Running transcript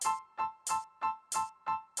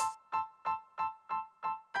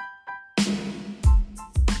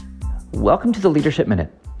Welcome to the Leadership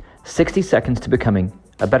Minute, 60 seconds to becoming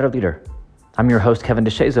a better leader. I'm your host, Kevin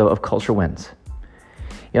DeShazo of Culture Wins.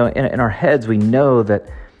 In our heads, we know that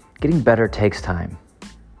getting better takes time.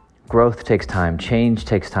 Growth takes time. Change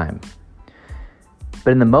takes time.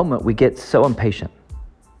 But in the moment, we get so impatient.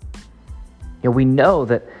 We know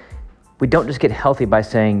that we don't just get healthy by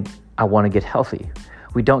saying, I want to get healthy.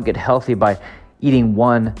 We don't get healthy by eating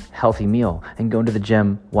one healthy meal and going to the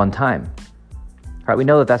gym one time. Right? We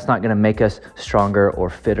know that that's not going to make us stronger or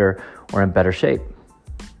fitter or in better shape.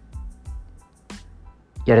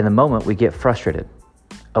 Yet in the moment, we get frustrated.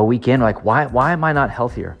 A week in, like, why am I not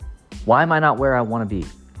healthier? Why am I not where I want to be?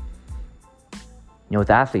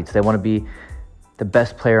 With athletes, they want to be the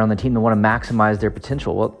best player on the team. They want to maximize their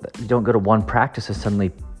potential. Well, you don't go to one practice to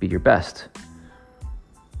suddenly be your best.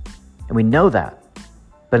 And we know that.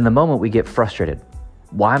 But in the moment, we get frustrated.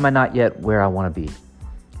 Why am I not yet where I want to be?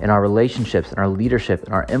 In our relationships, in our leadership,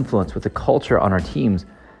 in our influence with the culture on our teams,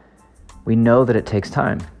 we know that it takes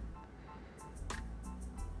time.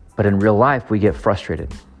 But in real life, we get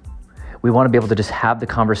frustrated. We want to be able to just have the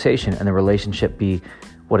conversation and the relationship be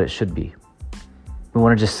what it should be. We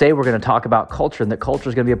want to just say we're going to talk about culture and that culture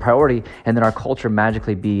is going to be a priority, and then our culture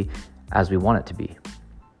magically be as we want it to be.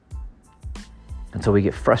 And so we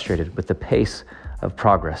get frustrated with the pace of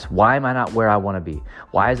progress. Why am I not where I want to be?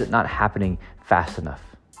 Why is it not happening fast enough?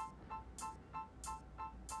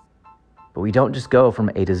 But we don't just go from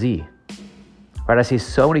A to Z. Right? I see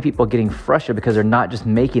so many people getting frustrated because they're not just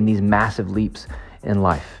making these massive leaps in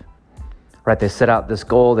life. Right? They set out this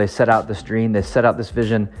goal, they set out this dream, they set out this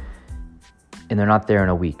vision, and they're not there in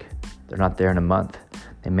a week. They're not there in a month.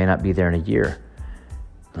 They may not be there in a year.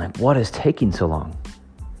 Like, what is taking so long?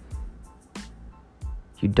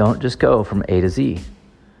 You don't just go from A to Z.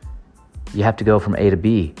 You have to go from A to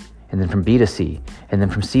B, and then from B to C, and then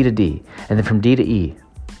from C to D, and then from D to E,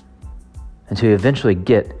 until you eventually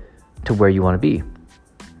get to where you want to be.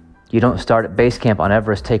 You don't start at base camp on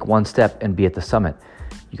Everest, take one step, and be at the summit.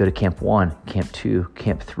 You go to camp 1, camp 2,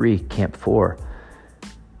 camp 3, camp 4.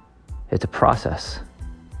 It's a process.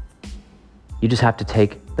 You just have to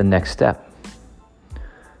take the next step.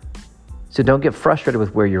 So don't get frustrated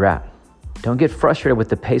with where you're at. Don't get frustrated with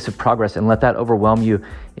the pace of progress and let that overwhelm you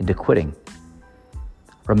into quitting.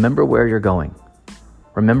 Remember where you're going.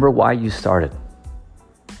 Remember why you started.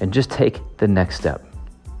 And just take the next step.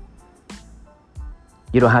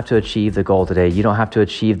 You don't have to achieve the goal today. You don't have to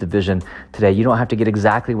achieve the vision today. You don't have to get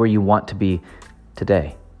exactly where you want to be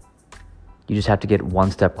today. You just have to get one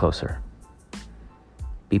step closer.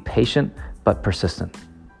 Be patient, but persistent.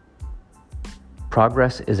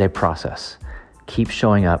 Progress is a process. Keep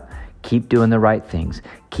showing up. Keep doing the right things.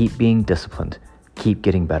 Keep being disciplined. Keep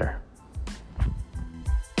getting better.